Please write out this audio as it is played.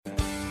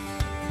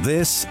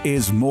This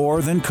is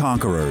More Than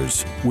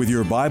Conquerors with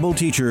your Bible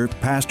teacher,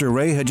 Pastor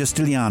Ray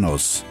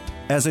Hagestilianos.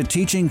 As a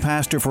teaching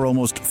pastor for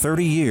almost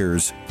 30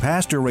 years,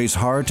 Pastor Ray's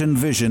heart and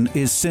vision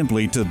is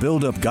simply to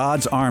build up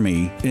God's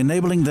army,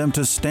 enabling them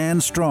to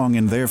stand strong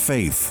in their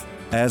faith.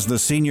 As the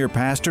senior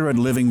pastor at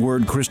Living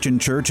Word Christian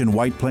Church in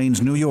White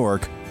Plains, New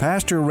York,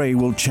 Pastor Ray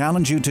will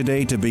challenge you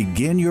today to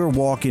begin your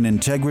walk in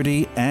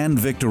integrity and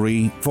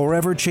victory,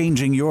 forever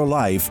changing your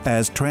life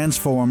as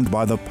transformed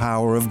by the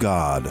power of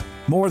God.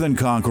 More Than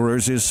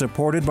Conquerors is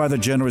supported by the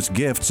generous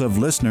gifts of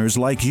listeners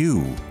like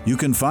you. You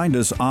can find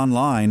us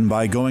online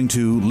by going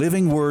to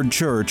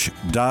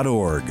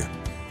livingwordchurch.org.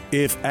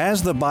 If,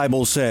 as the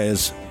Bible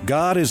says,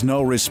 God is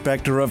no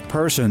respecter of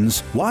persons,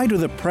 why do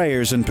the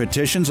prayers and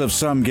petitions of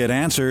some get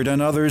answered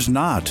and others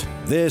not?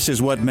 This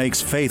is what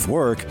makes Faith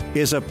Work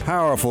is a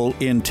powerful,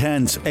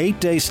 intense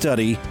 8-day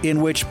study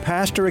in which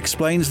Pastor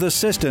explains the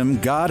system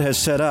God has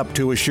set up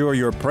to assure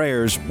your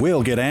prayers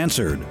will get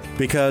answered.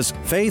 Because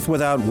faith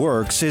without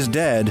works is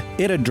dead,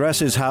 it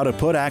addresses how to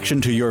put action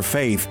to your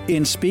faith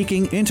in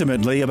speaking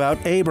intimately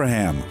about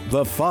Abraham,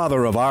 the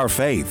father of our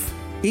faith.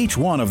 Each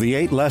one of the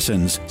 8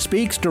 lessons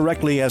speaks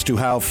directly as to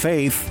how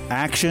faith,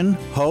 action,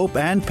 hope,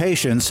 and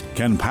patience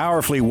can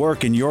powerfully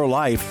work in your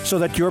life so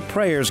that your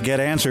prayers get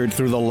answered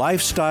through the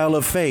lifestyle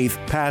of faith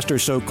Pastor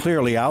so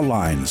clearly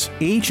outlines.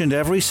 Each and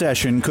every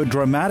session could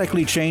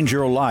dramatically change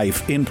your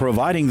life in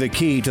providing the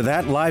key to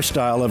that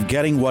lifestyle of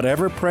getting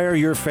whatever prayer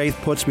your faith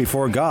puts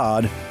before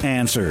God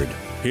answered.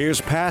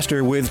 Here's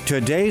Pastor with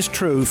today's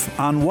truth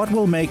on what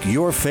will make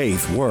your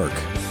faith work.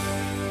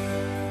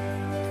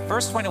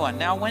 Verse 21,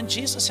 Now when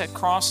Jesus had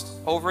crossed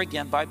over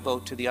again by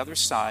boat to the other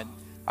side,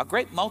 a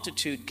great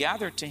multitude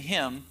gathered to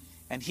him,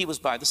 and he was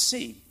by the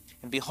sea.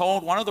 And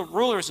behold, one of the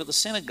rulers of the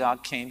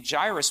synagogue came,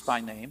 Jairus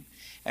by name,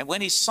 and when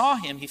he saw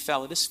him, he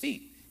fell at his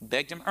feet, and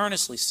begged him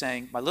earnestly,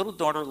 saying, My little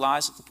daughter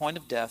lies at the point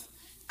of death.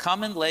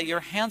 Come and lay your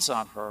hands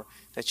on her,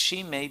 that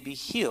she may be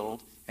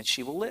healed, and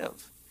she will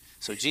live.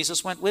 So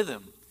Jesus went with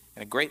him,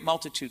 and a great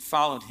multitude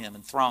followed him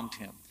and thronged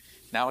him.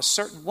 Now a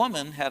certain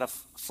woman had a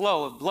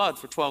flow of blood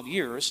for 12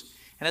 years,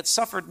 and had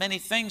suffered many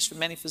things from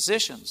many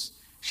physicians.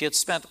 She had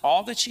spent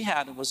all that she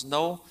had and was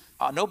no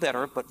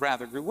better, but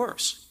rather grew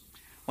worse.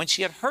 When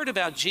she had heard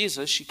about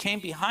Jesus, she came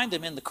behind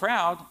him in the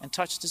crowd and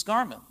touched his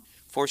garment.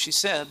 For she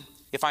said,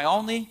 If I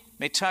only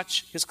may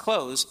touch his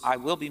clothes, I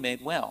will be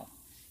made well.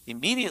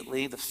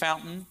 Immediately the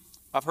fountain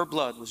of her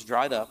blood was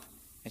dried up,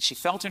 and she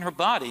felt in her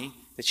body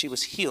that she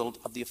was healed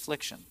of the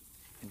affliction.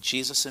 And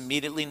Jesus,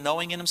 immediately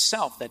knowing in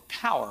himself that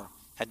power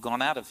had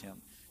gone out of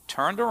him,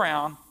 turned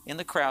around in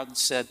the crowd and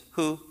said,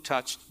 Who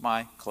touched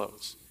my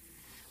clothes?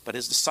 But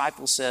his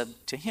disciples said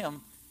to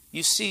him,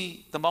 You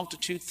see the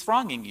multitude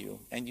thronging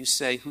you, and you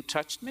say, Who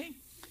touched me?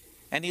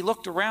 And he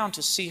looked around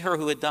to see her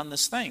who had done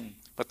this thing.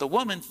 But the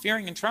woman,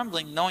 fearing and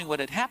trembling, knowing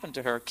what had happened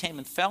to her, came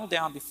and fell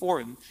down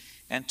before him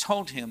and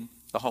told him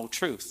the whole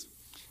truth.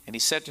 And he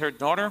said to her,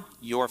 Daughter,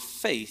 your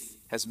faith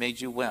has made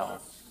you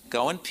well.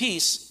 Go in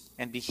peace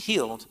and be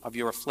healed of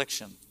your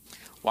affliction.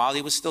 While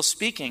he was still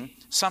speaking,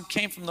 some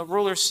came from the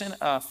ruler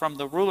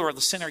of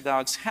the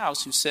synagogue's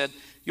house, who said,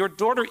 Your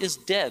daughter is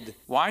dead.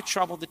 Why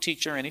trouble the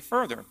teacher any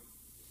further?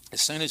 As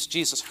soon as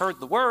Jesus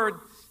heard the word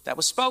that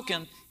was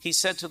spoken, he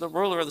said to the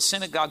ruler of the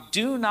synagogue,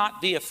 Do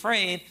not be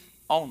afraid,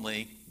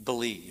 only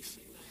believe.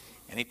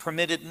 And he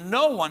permitted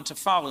no one to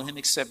follow him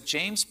except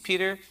James,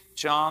 Peter,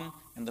 John,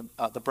 and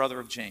the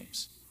brother of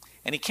James.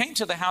 And he came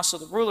to the house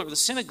of the ruler of the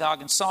synagogue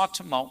and saw a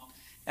tumult,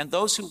 and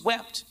those who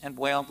wept and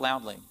wailed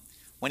loudly.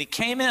 When he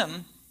came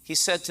in, he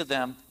said to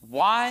them,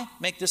 Why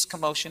make this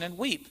commotion and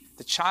weep?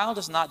 The child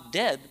is not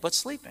dead, but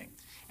sleeping.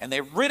 And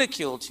they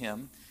ridiculed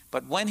him.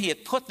 But when he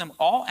had put them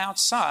all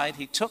outside,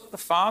 he took the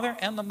father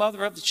and the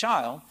mother of the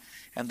child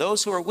and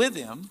those who were with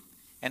him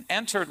and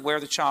entered where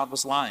the child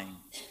was lying.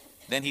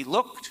 Then he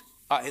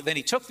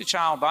took the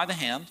child by the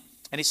hand,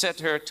 and he said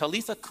to her,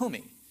 Talitha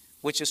Kumi,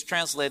 which is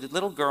translated,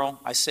 Little girl,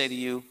 I say to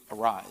you,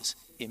 arise.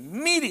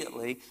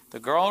 Immediately the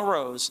girl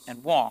arose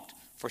and walked,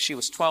 for she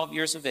was 12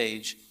 years of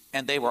age,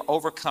 and they were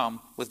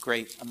overcome with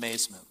great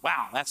amazement.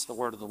 Wow, that's the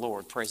word of the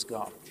Lord. Praise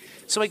God.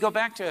 So we go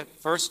back to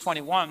verse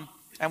 21,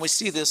 and we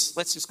see this.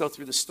 Let's just go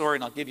through the story,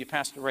 and I'll give you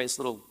Pastor Ray's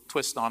little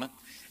twist on it,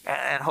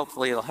 and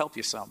hopefully it'll help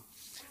you some.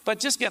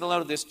 But just get a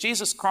load of this.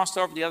 Jesus crossed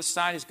over to the other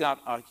side. He's got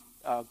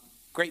a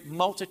great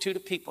multitude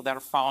of people that are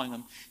following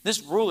him.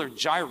 This ruler,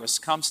 Jairus,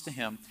 comes to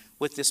him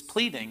with this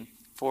pleading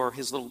for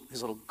his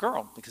little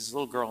girl, because his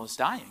little girl is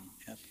dying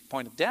at the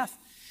point of death.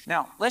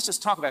 Now, let's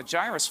just talk about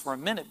Jairus for a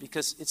minute,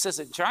 because it says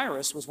that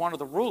Jairus was one of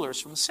the rulers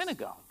from the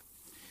synagogue.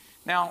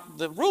 Now,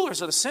 the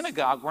rulers of the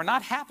synagogue were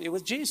not happy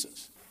with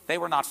Jesus. They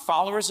were not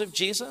followers of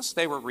Jesus.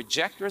 They were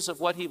rejectors of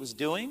what he was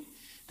doing.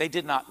 They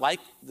did not like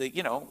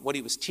what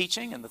he was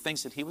teaching and the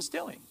things that he was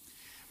doing.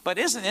 But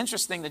isn't it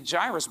interesting that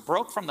Jairus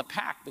broke from the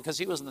pack because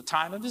he was in the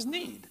time of his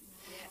need?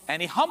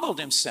 And he humbled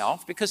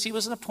himself because he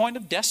was in a point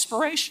of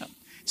desperation.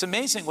 It's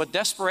amazing what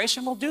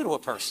desperation will do to a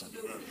person.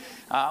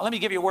 Let me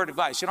give you a word of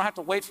advice. You don't have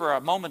to wait for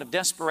a moment of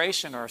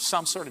desperation or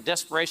some sort of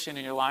desperation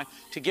in your life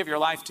to give your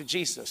life to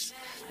Jesus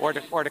or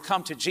to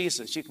come to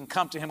Jesus. You can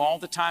come to him all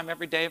the time,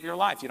 every day of your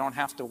life. You don't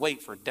have to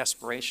wait for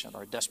desperation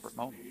or a desperate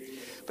moment.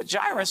 But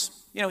Jairus,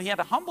 he had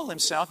to humble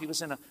himself. He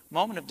was in a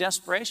moment of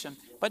desperation.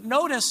 But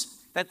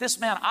notice that this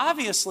man,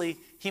 obviously,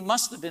 he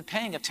must have been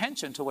paying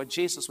attention to what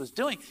Jesus was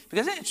doing.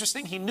 Because it's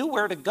interesting, he knew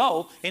where to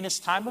go in his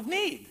time of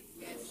need.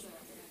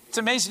 It's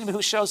amazing to me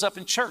who shows up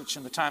in church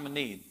in the time of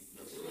need.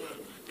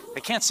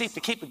 They can't seem to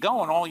keep it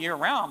going all year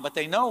round, but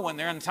they know when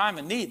they're in time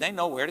of need, they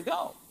know where to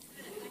go.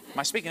 Am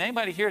I speaking to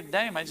anybody here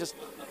today?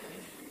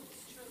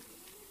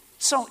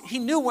 So he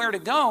knew where to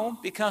go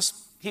because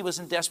he was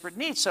in desperate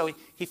need. So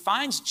he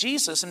finds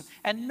Jesus.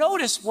 And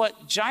notice what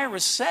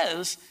Jairus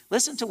says.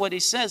 Listen to what he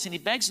says. And he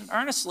begs him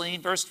earnestly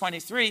in verse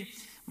 23,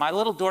 my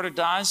little daughter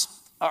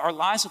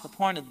lies at the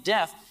point of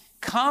death.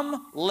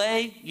 Come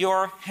lay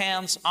your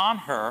hands on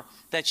her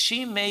that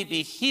she may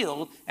be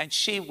healed and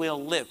she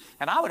will live.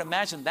 And I would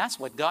imagine that's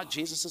what got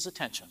Jesus'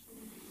 attention.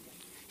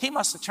 He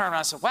must have turned around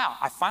and said, wow,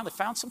 I finally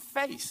found some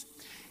faith.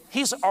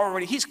 He's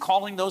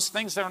calling those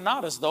things that are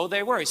not as though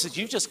they were. He says,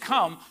 you just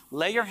come,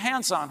 lay your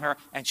hands on her,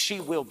 and she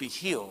will be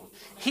healed.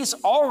 He's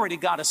already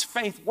got his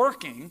faith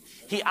working.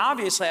 He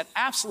obviously had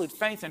absolute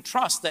faith and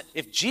trust that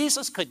if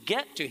Jesus could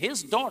get to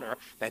his daughter,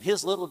 that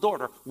his little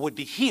daughter would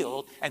be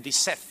healed and be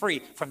set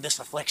free from this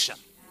affliction.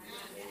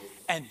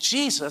 And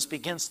Jesus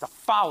begins to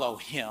follow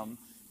him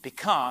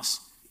because,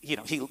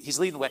 he's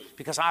leading the way,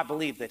 because I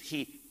believe that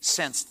he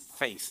sensed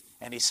faith.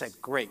 And he said,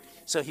 great.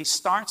 So he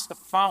starts to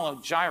follow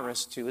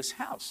Jairus to his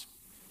house.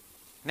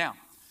 Now,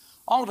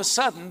 all of a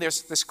sudden,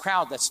 there's this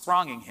crowd that's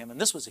thronging him.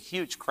 And this was a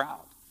huge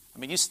crowd. I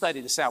mean, you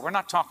study this out. We're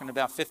not talking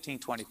about 15,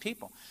 20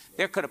 people.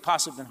 There could have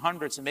possibly been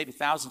hundreds and maybe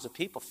thousands of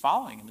people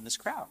following him in this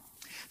crowd.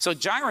 So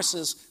Jairus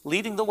is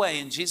leading the way,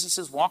 and Jesus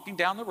is walking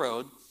down the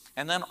road.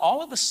 And then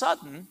all of a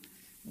sudden,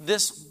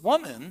 this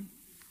woman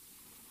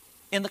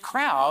in the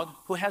crowd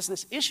who has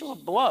this issue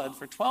of blood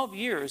for 12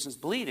 years is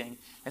bleeding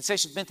and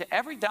says she's been to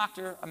every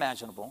doctor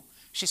imaginable.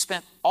 She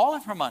spent all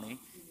of her money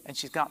and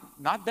she's gotten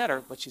not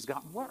better, but she's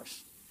gotten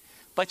worse.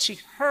 But she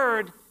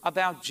heard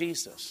about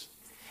Jesus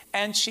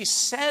and she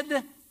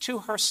said to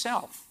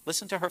herself,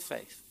 listen to her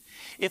faith,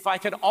 if I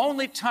could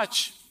only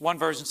touch, one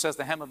version says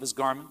the hem of his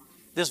garment.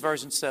 This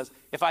version says,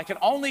 if I could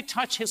only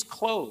touch his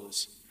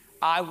clothes,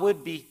 I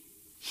would be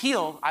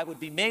healed. I would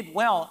be made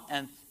well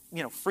and,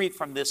 freed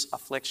from this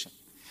affliction.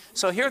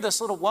 So here this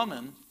little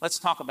woman, let's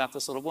talk about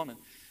this little woman.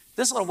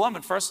 This little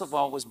woman, first of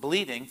all, was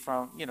bleeding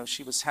from,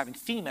 she was having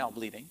female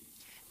bleeding.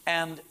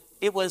 And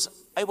it was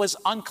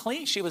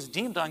unclean. She was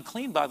deemed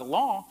unclean by the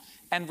law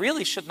and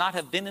really should not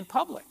have been in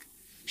public.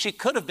 She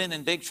could have been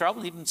in big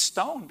trouble, even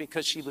stoned,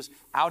 because she was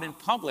out in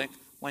public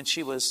when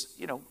she was,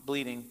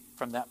 bleeding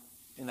from that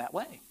in that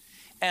way.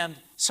 And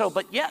so,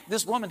 but yet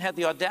this woman had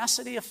the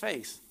audacity of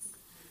faith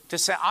to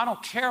say, I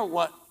don't care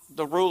what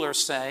the rulers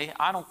say.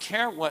 I don't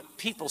care what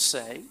people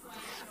say.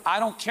 I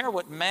don't care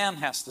what man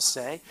has to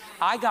say.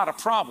 I got a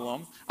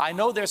problem. I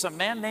know there's a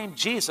man named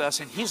Jesus,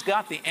 and he's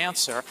got the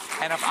answer.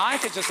 And if I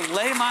could just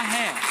lay my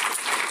hand.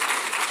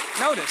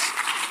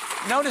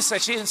 Notice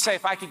that she didn't say,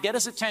 if I could get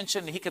his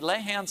attention, he could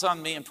lay hands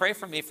on me and pray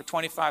for me for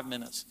 25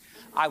 minutes,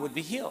 I would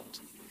be healed.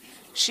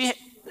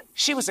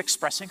 She was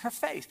expressing her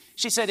faith.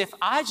 She said, if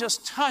I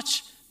just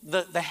touch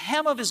the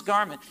hem of his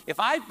garment, if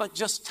I but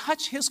just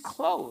touch his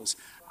clothes,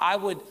 I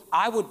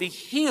would be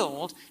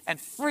healed and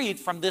freed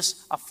from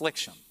this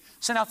affliction.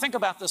 So now think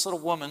about this little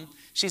woman.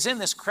 She's in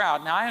this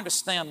crowd. Now I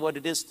understand what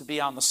it is to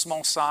be on the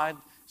small side,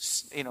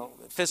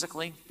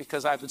 physically,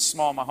 because I've been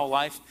small my whole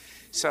life.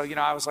 So,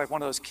 I was like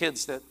one of those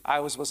kids that I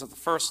was the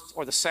first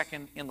or the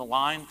second in the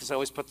line because I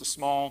always put the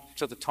small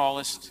to the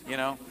tallest,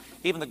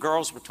 Even the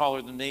girls were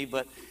taller than me,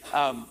 but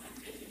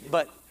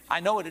I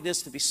know what it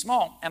is to be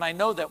small. And I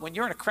know that when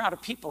you're in a crowd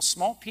of people,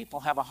 small people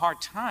have a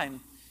hard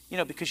time,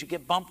 because you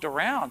get bumped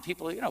around.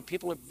 People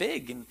are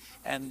big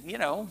and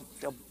you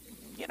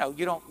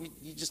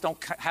just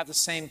don't have the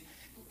same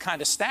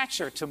kind of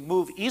stature to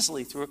move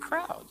easily through a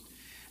crowd.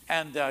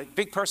 And a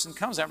big person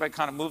comes, everybody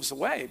kind of moves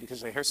away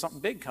because they hear something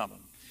big coming.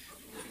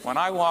 When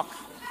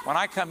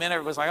I come in,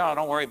 everybody's like, oh,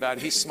 don't worry about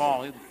it. He's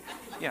small.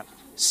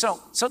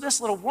 So this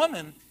little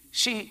woman,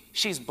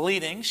 she's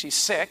bleeding. She's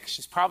sick.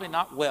 She's probably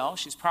not well.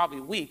 She's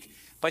probably weak.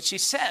 But she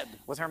said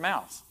with her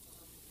mouth,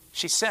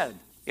 she said,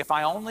 if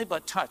I only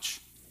but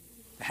touch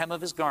the hem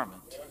of his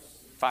garment,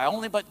 if I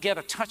only but get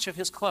a touch of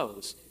his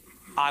clothes,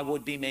 I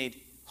would be made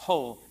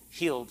whole,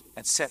 healed,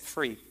 and set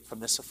free from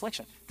this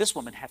affliction. This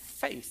woman had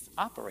faith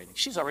operating.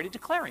 She's already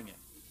declaring it.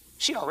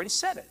 She already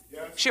said it.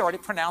 She already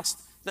pronounced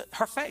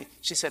her faith.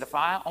 She said, if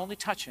I only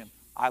touch him,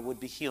 I would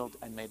be healed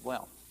and made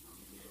well.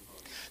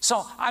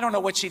 So I don't know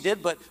what she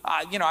did, but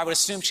I would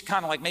assume she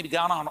kind of like maybe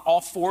got on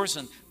all fours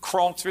and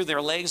crawled through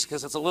their legs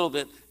because it's a little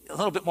bit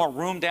more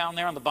room down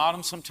there on the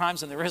bottom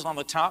sometimes than there is on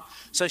the top.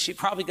 So she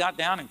probably got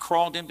down and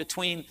crawled in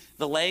between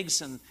the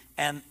legs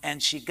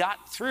and she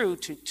got through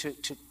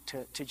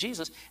to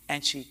Jesus,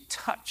 and she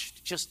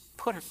touched, just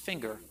put her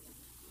finger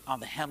on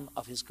the hem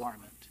of his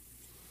garment.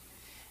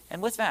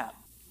 And with that,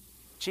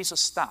 Jesus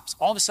stops.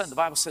 All of a sudden, the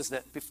Bible says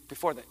that,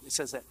 before that, it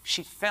says that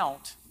she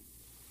felt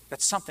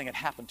that something had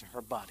happened to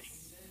her body.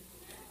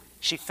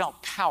 She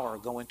felt power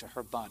go into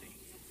her body.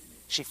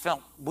 She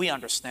felt, we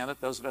understand it,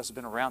 those of us who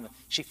have been around it,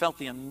 she felt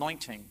the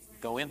anointing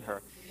go in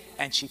her.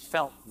 And she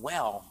felt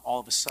well all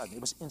of a sudden.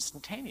 It was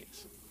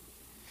instantaneous.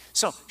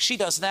 So she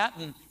does that,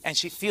 and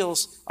she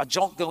feels a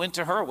jolt go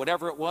into her, or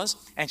whatever it was,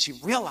 and she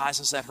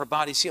realizes that her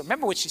body's healed.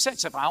 Remember what she said.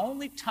 She said, if I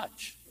only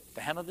touch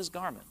the hem of his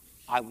garment,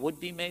 I would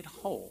be made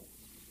whole.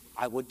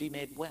 I would be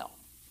made well.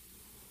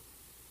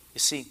 You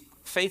see,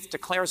 faith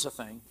declares a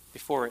thing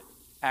before it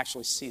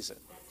actually sees it.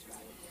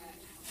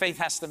 Faith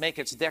has to make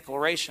its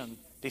declaration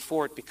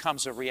before it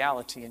becomes a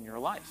reality in your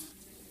life.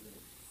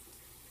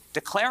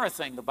 Declare a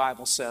thing, the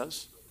Bible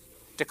says.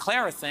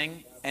 Declare a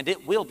thing, and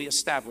it will be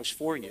established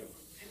for you.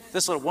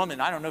 This little woman,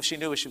 I don't know if she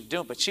knew what she was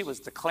doing, but she was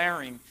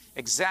declaring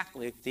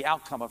exactly the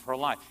outcome of her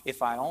life.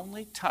 If I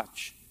only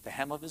touch the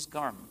hem of his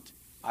garment,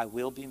 I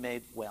will be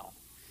made well.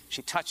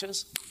 She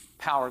touches,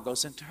 power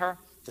goes into her,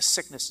 the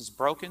sickness is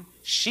broken,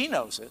 she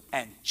knows it,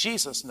 and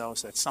Jesus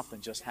knows that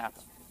something just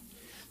happened.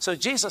 So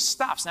Jesus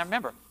stops. Now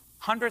remember,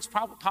 hundreds,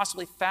 probably,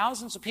 possibly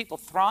thousands of people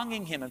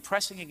thronging him and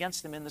pressing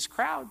against him in this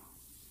crowd.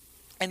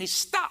 And he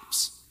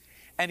stops,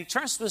 and he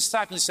turns to his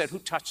disciples and said, who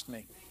touched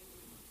me?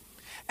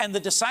 And the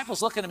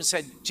disciples look at him and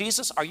said,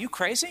 Jesus, are you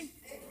crazy?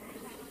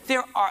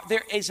 There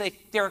is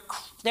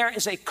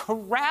a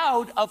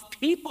crowd of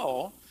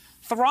people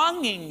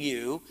thronging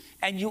you,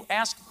 and you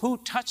ask who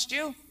touched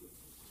you?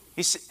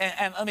 He said,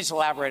 and let me just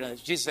elaborate on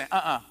this. Jesus said, there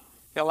are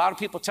a lot of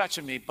people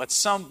touching me, but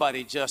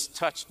somebody just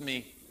touched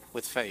me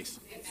with faith.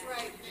 That's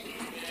right.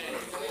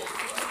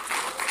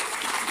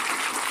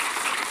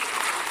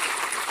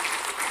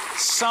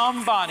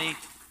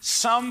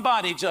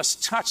 Somebody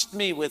just touched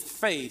me with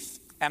faith,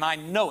 and I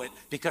know it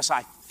because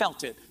I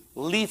felt it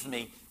leave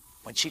me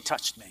when she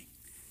touched me.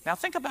 Now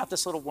think about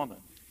this little woman.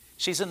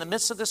 She's in the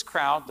midst of this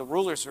crowd. The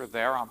rulers are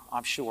there,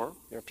 I'm sure.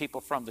 There are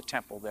people from the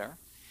temple there.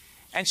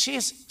 And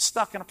she's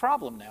stuck in a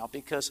problem now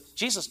because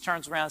Jesus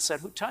turns around and said,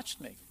 who touched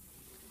me?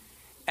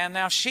 And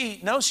now she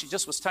knows she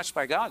just was touched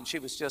by God and she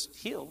was just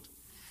healed.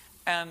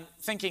 And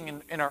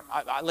thinking in her,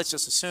 let's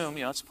just assume,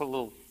 let's put a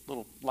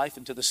little life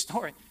into the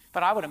story.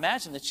 But I would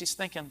imagine that she's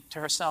thinking to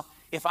herself,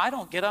 if I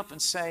don't get up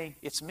and say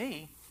it's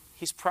me,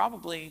 he's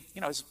probably,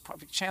 there's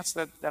a chance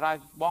that I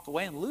walk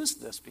away and lose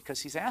this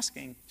because he's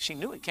asking. She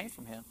knew it came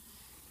from him.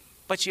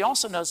 But she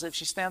also knows that if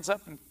she stands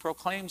up and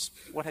proclaims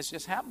what has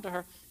just happened to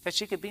her, that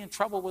she could be in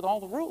trouble with all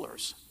the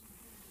rulers.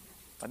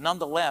 But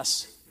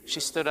nonetheless,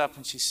 she stood up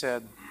and she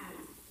said,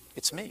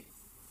 it's me.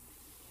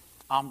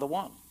 I'm the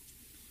one.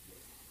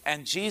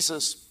 And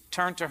Jesus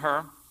turned to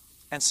her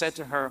and said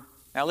to her,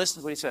 now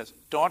listen to what he says,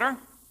 daughter,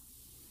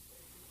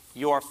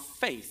 your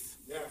faith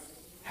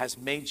has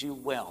made you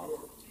well.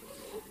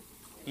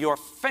 Your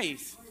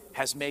faith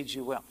has made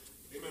you well.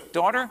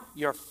 Daughter,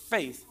 your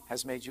faith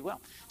has made you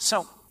well.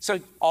 So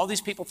all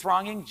these people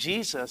thronging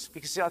Jesus,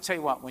 because I'll tell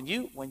you what, when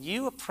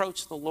you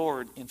approach the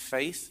Lord in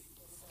faith,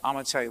 I'm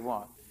going to tell you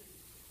what,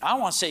 I don't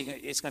want to say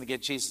it's going to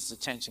get Jesus'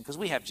 attention because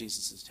we have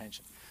Jesus'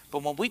 attention.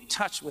 But when we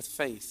touch with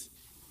faith,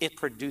 it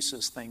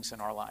produces things in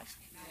our life,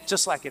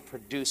 just like it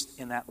produced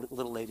in that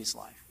little lady's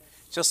life.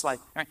 Just like,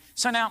 all right.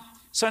 So now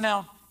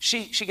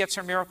she gets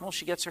her miracle,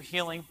 she gets her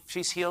healing,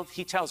 she's healed.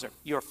 He tells her,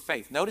 your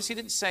faith. Notice he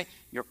didn't say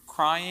you're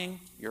crying,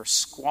 you're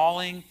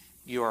squalling,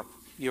 you're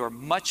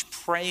much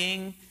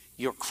praying,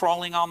 you're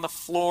crawling on the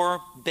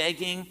floor,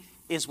 begging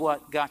is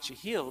what got you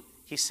healed.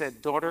 He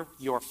said, daughter,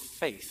 your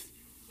faith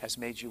has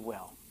made you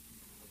well.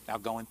 Now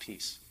go in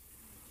peace.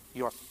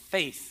 Your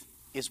faith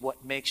is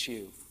what makes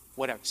you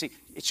whatever. See,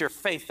 it's your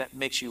faith that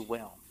makes you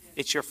well.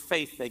 It's your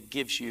faith that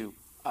gives you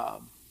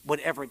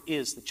whatever it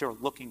is that you're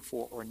looking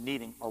for or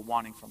needing or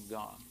wanting from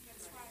God.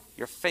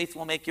 Your faith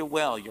will make you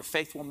well. Your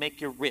faith will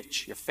make you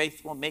rich. Your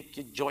faith will make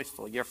you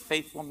joyful. Your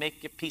faith will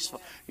make you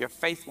peaceful. Your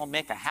faith will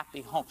make a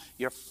happy home.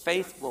 Your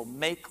faith will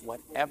make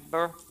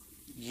whatever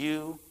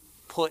you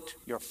put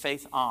your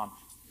faith on.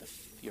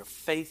 Your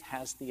faith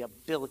has the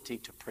ability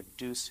to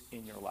produce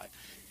in your life.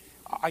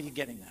 Are you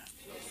getting that?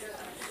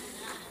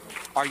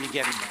 Are you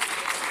getting that?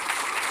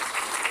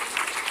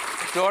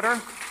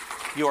 Daughter,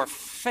 your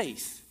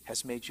faith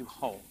has made you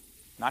whole.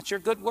 Not your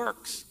good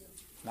works.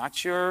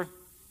 Not your,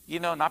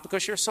 not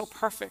because you're so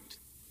perfect.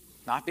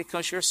 Not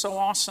because you're so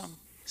awesome.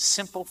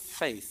 Simple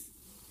faith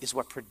is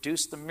what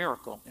produced the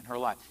miracle in her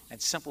life.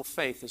 And simple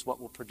faith is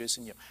what will produce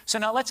in you. So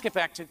now let's get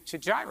back to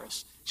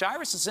Jairus.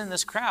 Jairus is in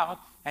this crowd,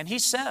 and he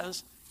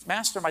says,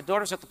 Master, my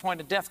daughter's at the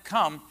point of death,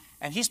 come.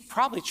 And he's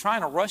probably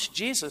trying to rush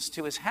Jesus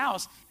to his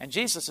house, and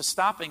Jesus is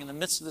stopping in the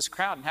midst of this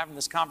crowd and having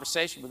this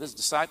conversation with his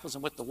disciples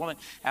and with the woman.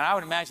 And I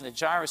would imagine that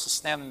Jairus is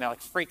standing there like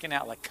freaking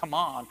out, like, come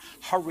on,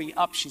 hurry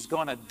up, she's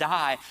going to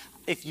die.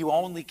 If you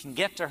only can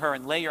get to her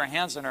and lay your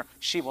hands on her,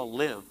 she will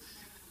live.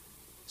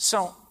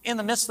 So in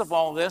the midst of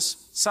all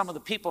this, some of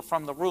the people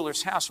from the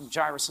ruler's house, from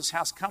Jairus'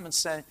 house, come and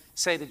say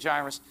to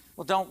Jairus,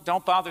 well,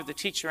 don't bother the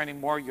teacher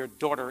anymore, your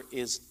daughter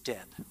is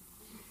dead.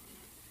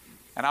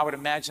 And I would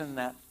imagine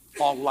that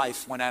all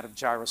life went out of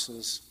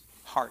Jairus'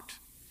 heart.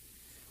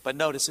 But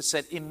notice it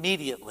said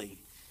immediately,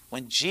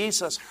 when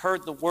Jesus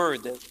heard the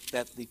word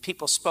that the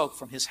people spoke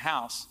from his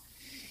house,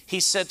 he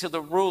said to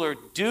the ruler,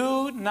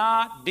 "Do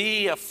not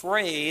be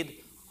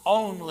afraid,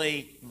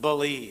 only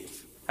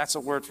believe." That's a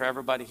word for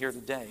everybody here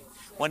today.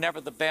 Whenever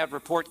the bad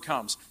report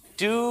comes,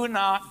 do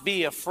not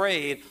be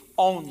afraid,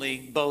 only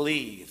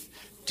believe.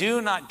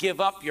 Do not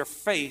give up your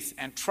faith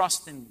and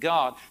trust in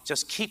God.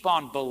 Just keep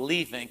on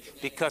believing,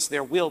 because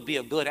there will be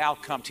a good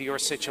outcome to your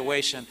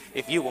situation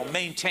if you will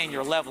maintain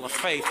your level of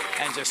faith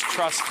and just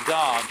trust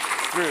God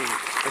through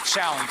the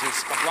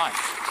challenges of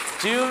life.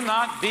 Do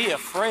not be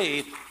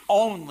afraid,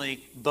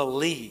 only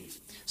believe.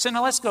 So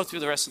now let's go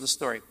through the rest of the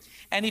story.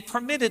 And he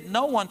permitted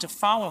no one to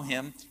follow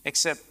him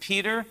except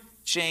Peter,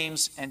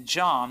 James, and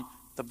John,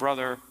 the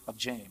brother of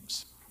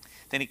James.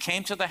 Then he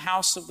came to the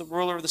house of the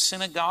ruler of the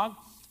synagogue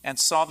and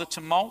saw the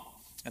tumult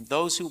and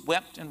those who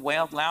wept and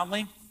wailed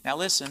loudly. Now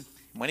listen,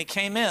 when he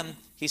came in,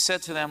 he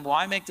said to them,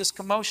 "Why make this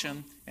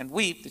commotion and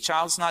weep? The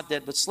child's not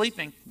dead, but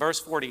sleeping." Verse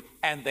 40,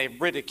 and they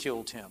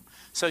ridiculed him.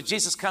 So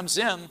Jesus comes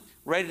in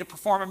ready to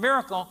perform a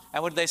miracle,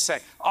 and what did they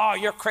say? "Oh,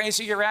 you're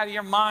crazy, you're out of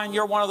your mind,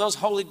 you're one of those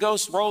Holy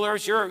Ghost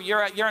rollers, you're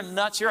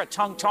nuts, you're a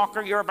tongue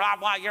talker, you're blah,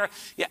 blah,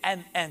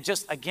 and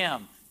just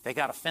again, they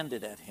got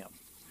offended at him.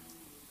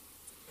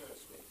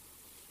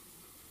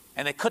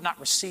 And they could not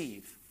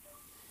receive.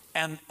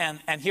 And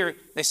here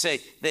they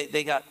say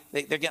they're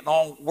getting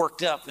all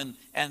worked up and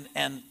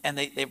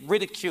they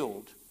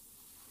ridiculed.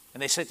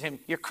 And they said to him,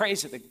 "You're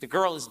crazy. The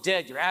girl is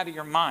dead. You're out of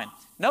your mind."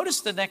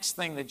 Notice the next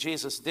thing that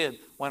Jesus did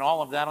when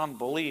all of that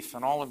unbelief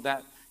and all of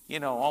that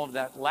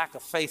lack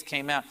of faith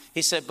came out.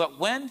 He said, "But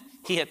when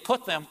he had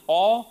put them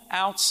all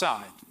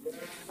outside,"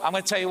 I'm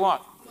going to tell you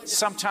what.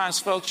 Sometimes,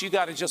 folks, you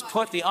got to just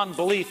put the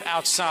unbelief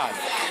outside.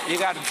 You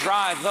got to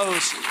drive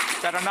those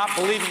that are not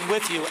believing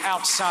with you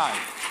outside.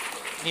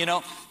 You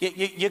know,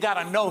 you got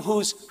to know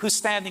who's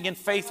standing in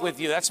faith with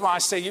you. That's why I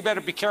say you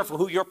better be careful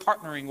who you're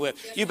partnering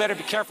with. You better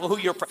be careful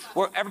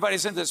where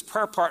everybody's into this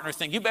prayer partner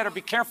thing. You better be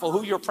careful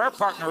who your prayer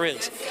partner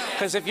is.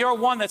 Because if you're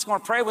one that's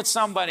going to pray with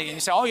somebody and you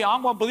say, "Oh yeah,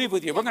 I'm going to believe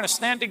with you. We're going to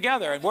stand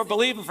together and we're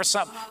believing for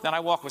something." Then I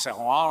walk and say,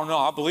 "Oh, I don't know.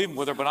 I believe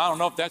with her, but I don't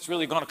know if that's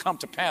really going to come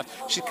to pass.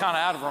 She's kind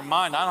of out of her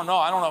mind. I don't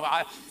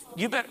know.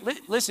 You better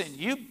listen.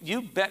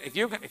 You bet if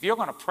you're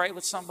going to pray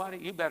with somebody,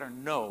 you better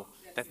know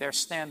that they're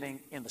standing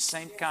in the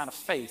same kind of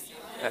faith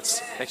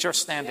that you're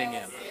standing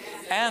in.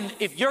 And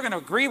if you're going to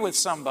agree with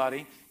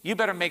somebody, you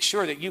better make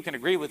sure that you can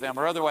agree with them,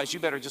 or otherwise you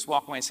better just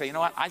walk away and say, "You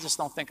know what, I just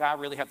don't think I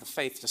really have the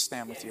faith to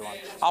stand with you on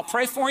it. I'll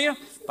pray for you,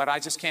 but I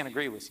just can't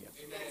agree with you."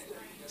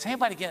 Does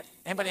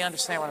anybody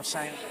understand what I'm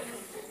saying?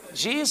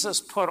 Jesus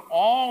put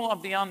all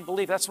of the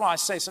unbelief. That's why I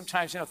say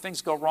sometimes,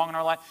 things go wrong in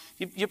our life.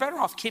 You're better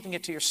off keeping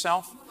it to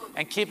yourself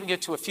and keeping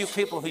it to a few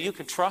people who you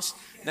can trust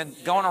than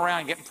going around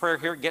and getting prayer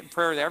here, getting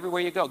prayer there.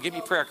 Everywhere you go, give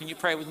me prayer. Can you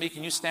pray with me?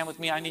 Can you stand with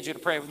me? I need you to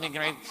pray with me.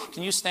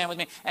 Can you stand with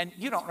me? And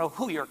you don't know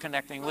who you're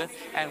connecting with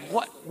and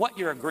what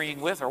you're agreeing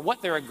with or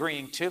what they're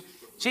agreeing to.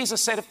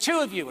 Jesus said, if two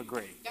of you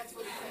agree,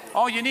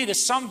 all you need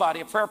is somebody,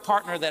 a prayer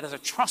partner that is a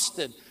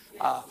trusted,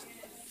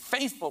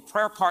 faithful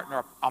prayer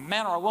partner, a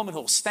man or a woman who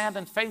will stand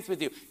in faith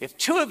with you. If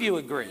two of you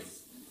agree,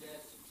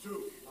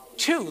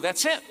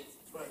 that's it.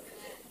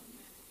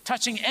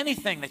 Touching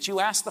anything that you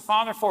ask the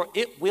Father for,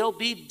 it will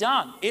be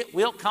done. It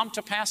will come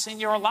to pass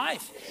in your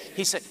life.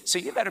 He said, so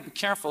you better be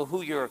careful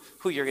who you're.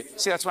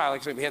 See, that's why I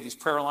like to say we have these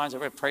prayer lines.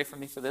 Everybody pray for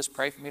me for this,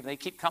 pray for me. They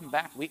keep coming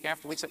back week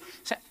after week.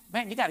 Say,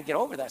 man, you got to get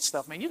over that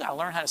stuff, man. You got to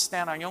learn how to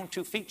stand on your own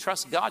 2 feet,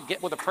 trust God,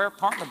 get with a prayer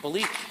partner,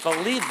 believe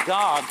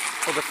God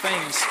for the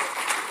things,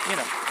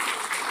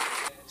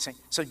 See,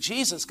 so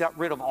Jesus got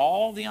rid of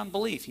all the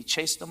unbelief. He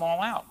chased them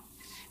all out.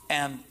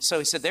 And so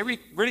he said they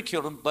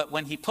ridiculed him, but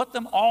when he put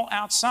them all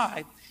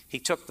outside, he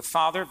took the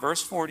father,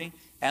 verse 40,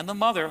 and the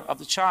mother of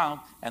the child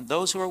and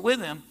those who were with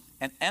him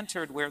and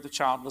entered where the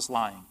child was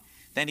lying.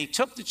 Then he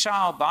took the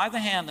child by the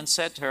hand and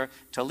said to her,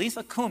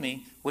 Talitha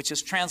Kumi, which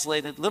is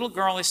translated, "Little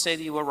girl, I say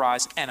to you,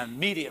 arise." And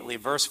immediately,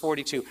 verse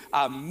 42,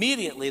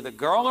 immediately the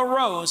girl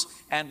arose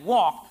and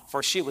walked,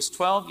 for she was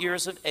 12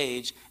 years of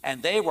age,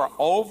 and they were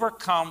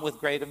overcome with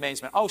great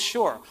amazement. Oh,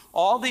 sure,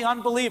 all the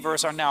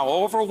unbelievers are now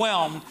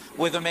overwhelmed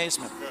with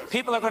amazement.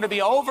 People are going to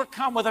be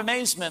overcome with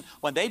amazement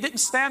when they didn't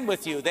stand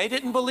with you, they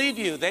didn't believe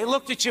you, they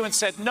looked at you and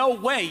said, "No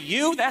way,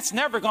 that's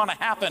never going to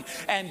happen."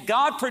 And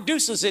God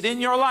produces it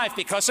in your life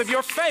because of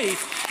your faith,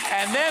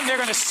 and then they're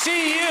going to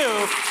see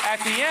you at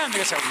the end.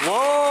 They're going to say,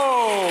 "Whoa,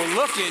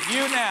 look at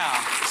you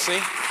now."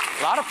 See,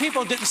 a lot of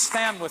people didn't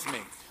stand with me.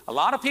 A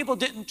lot of people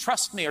didn't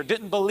trust me or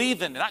didn't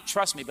believe in me. Not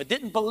trust me, but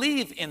didn't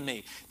believe in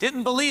me.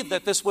 Didn't believe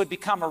that this would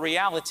become a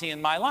reality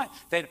in my life.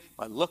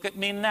 Well, look at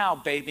me now,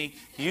 baby.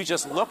 You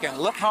just look and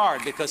look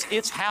hard because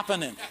it's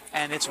happening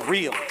and it's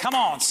real. Come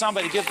on,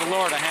 somebody give the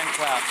Lord a hand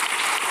clap.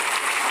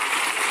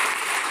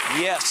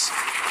 Yes.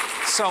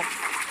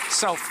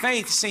 So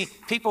faith, see,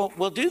 people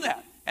will do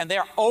that. And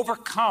they're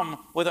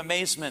overcome with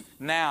amazement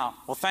now.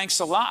 Well, thanks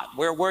a lot.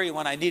 Where were you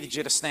when I needed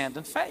you to stand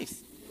in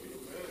faith?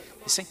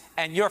 You see?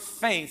 And your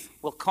faith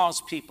will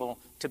cause people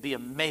to be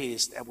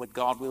amazed at what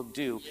God will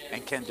do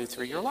and can do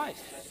through your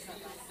life.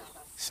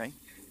 See?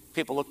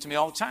 People look to me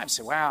all the time and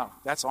say, wow,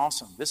 that's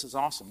awesome. This is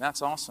awesome.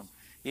 That's awesome.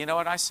 You know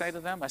what I say to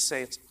them? I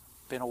say, it's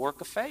been a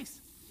work of faith.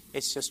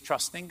 It's just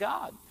trusting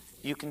God.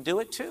 You can do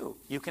it too.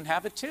 You can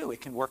have it too.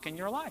 It can work in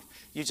your life.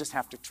 You just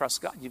have to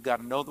trust God. You've got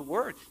to know the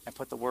Word and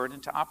put the Word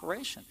into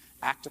operation.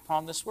 Act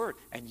upon this Word,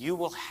 and you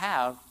will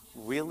have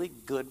really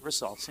good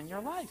results in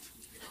your life.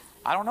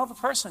 I don't know of a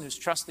person who's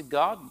trusted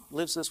God,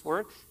 lives this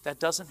Word, that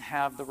doesn't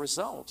have the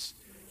results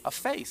of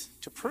faith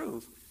to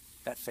prove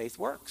that faith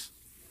works.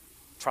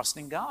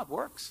 Trusting God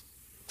works.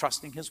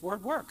 Trusting His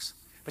Word works.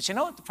 But you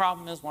know what the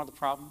problem is? One of the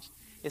problems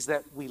is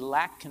that we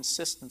lack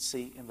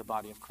consistency in the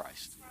body of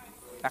Christ.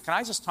 Now, can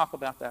I just talk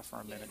about that for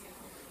a minute?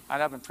 I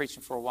know I've been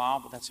preaching for a while,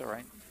 but that's all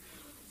right.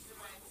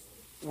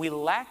 We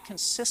lack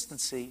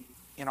consistency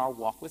in our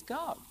walk with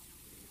God.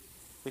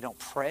 We don't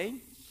pray.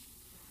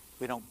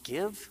 We don't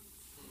give.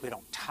 We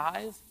don't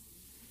tithe.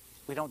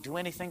 We don't do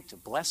anything to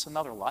bless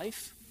another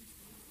life.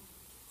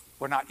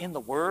 We're not in the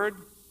Word.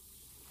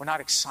 We're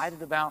not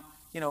excited about,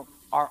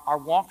 our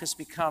walk has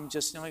become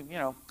just,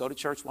 go to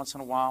church once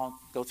in a while,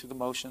 go through the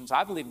motions.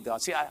 I believe in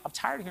God. See, I'm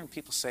tired of hearing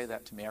people say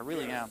that to me. I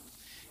really am.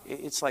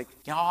 It's like,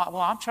 well,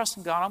 I'm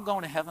trusting God. I'm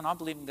going to heaven. I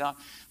believe in God.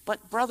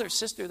 But brother,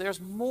 sister,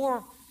 there's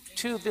more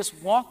to this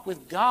walk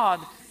with God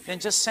than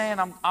just saying,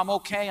 I'm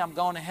okay. I'm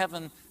going to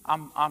heaven.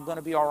 I'm going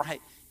to be all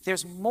right.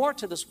 There's more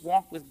to this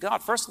walk with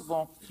God. First of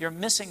all, you're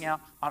missing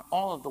out on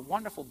all of the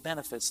wonderful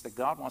benefits that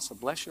God wants to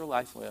bless your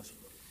life with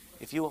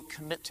if you will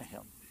commit to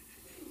Him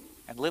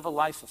and live a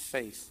life of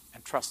faith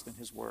and trust in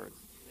His Word.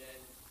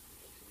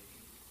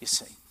 You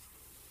see.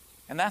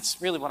 And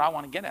that's really what I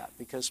want to get at,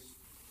 because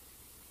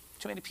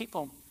too many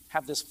people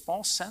have this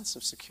false sense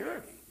of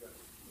security,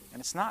 and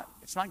it's not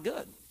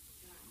good.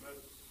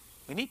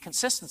 We need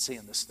consistency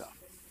in this stuff.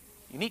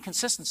 You need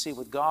consistency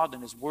with God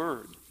and His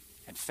Word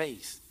and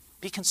faith.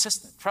 Be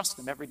consistent. Trust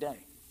Him every day.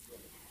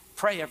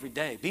 Pray every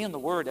day. Be in the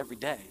Word every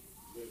day.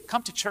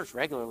 Come to church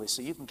regularly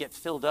so you can get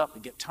filled up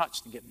and get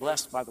touched and get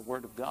blessed by the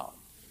Word of God.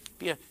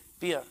 Be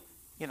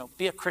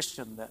a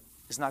Christian that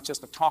is not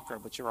just a talker,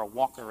 but you're a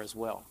walker as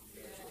well.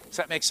 Does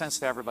that make sense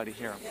to everybody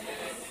here?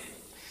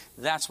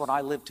 That's what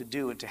I live to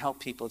do and to help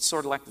people. It's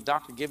sort of like the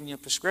doctor giving you a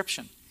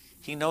prescription.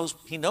 He knows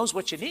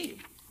what you need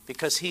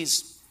because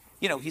he's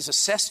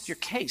assessed your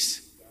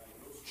case.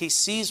 He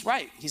sees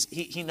right.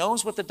 He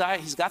knows what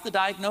he's got the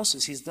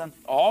diagnosis. He's done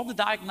all the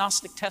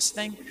diagnostic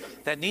testing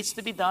that needs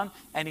to be done,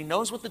 and he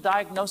knows what the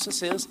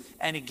diagnosis is,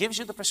 and he gives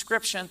you the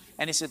prescription,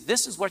 and he said,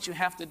 this is what you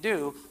have to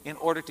do in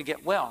order to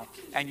get well.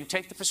 And you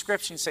take the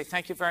prescription, you say,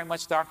 thank you very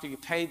much, doctor. You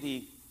pay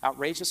the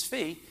outrageous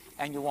fee,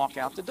 and you walk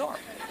out the door.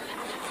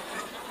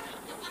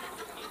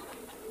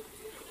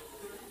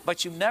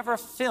 But you never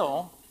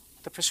fill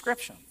the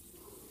prescription.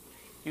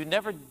 You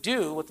never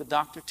do what the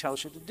doctor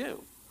tells you to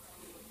do.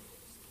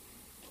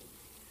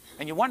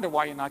 And you wonder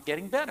why you're not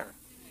getting better.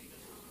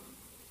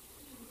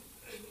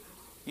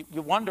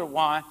 You wonder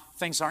why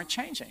things aren't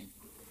changing.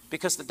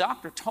 Because the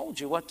doctor told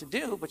you what to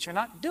do, but you're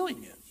not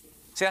doing it.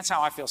 See, that's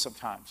how I feel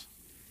sometimes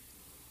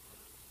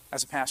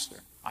as a pastor.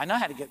 I know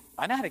how to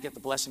get the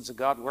blessings of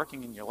God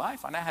working in your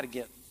life. I know how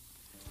to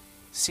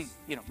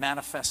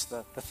manifest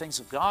the things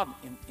of God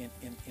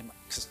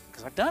because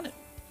I've done it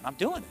and I'm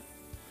doing it.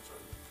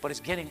 But it's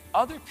getting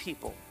other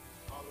people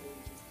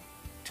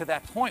to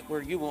that point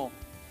where you'll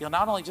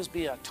not only just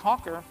be a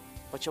talker,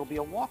 but you'll be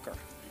a walker.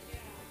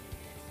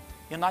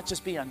 You'll not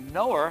just be a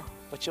knower,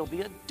 but you'll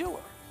be a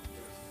doer.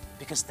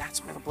 Because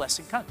that's where the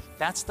blessing comes.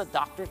 That's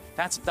Dr.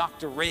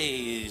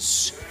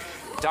 Ray's,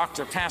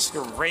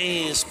 Pastor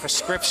Ray's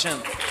prescription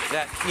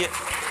that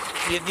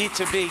you need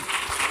to be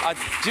a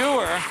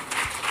doer.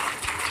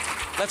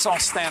 Let's all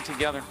stand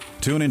together.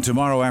 Tune in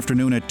tomorrow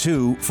afternoon at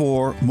 2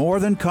 for More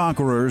Than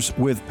Conquerors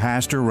with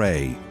Pastor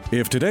Ray.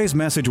 If today's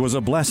message was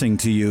a blessing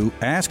to you,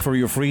 ask for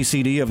your free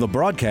CD of the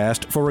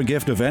broadcast for a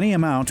gift of any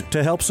amount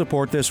to help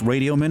support this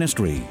radio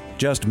ministry.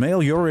 Just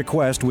mail your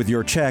request with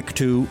your check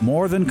to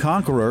More Than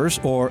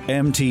Conquerors, or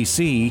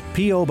MTC,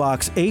 P.O.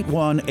 Box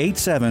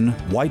 8187,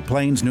 White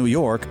Plains, New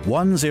York,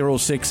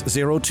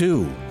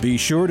 10602. Be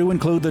sure to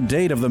include the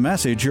date of the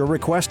message you're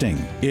requesting.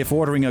 If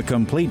ordering a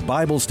complete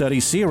Bible study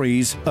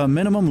series, a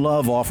minimum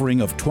love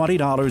offering of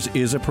 $20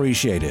 is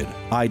appreciated.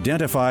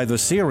 Identify the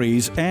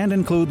series and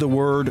include the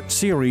word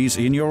series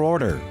in your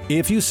order.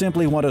 If you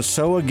simply want to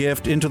sow a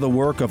gift into the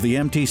work of the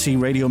MTC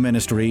Radio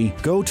Ministry,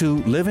 go to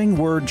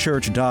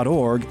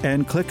livingwordchurch.org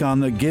and click on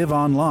the Give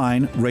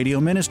Online Radio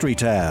Ministry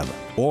tab.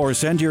 Or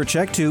send your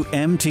check to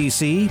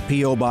MTC,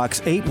 P.O.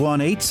 Box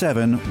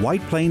 8187,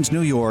 White Plains,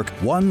 New York,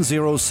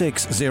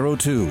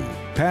 10602.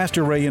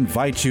 Pastor Ray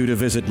invites you to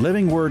visit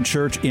Living Word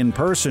Church in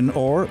person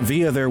or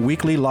via their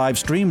weekly live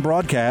stream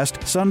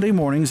broadcast Sunday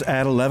mornings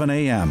at 11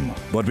 a.m.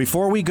 But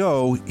before we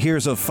go,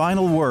 here's a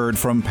final word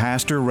from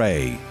Pastor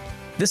Ray.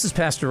 This is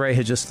Pastor Ray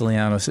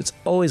Hagistilianos. It's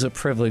always a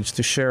privilege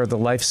to share the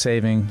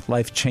life-saving,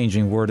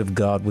 life-changing Word of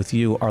God with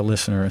you, our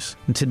listeners.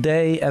 And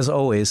today, as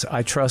always,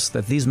 I trust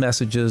that these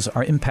messages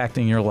are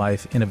impacting your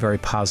life in a very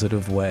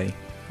positive way.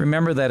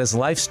 Remember that as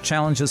life's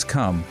challenges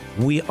come,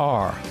 we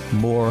are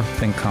more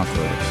than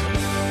conquerors.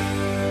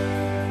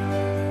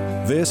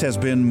 This has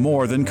been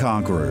More Than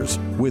Conquerors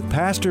with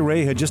Pastor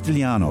Ray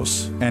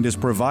Hagistilianos and is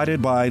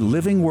provided by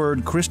Living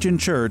Word Christian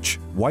Church,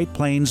 White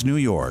Plains, New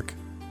York.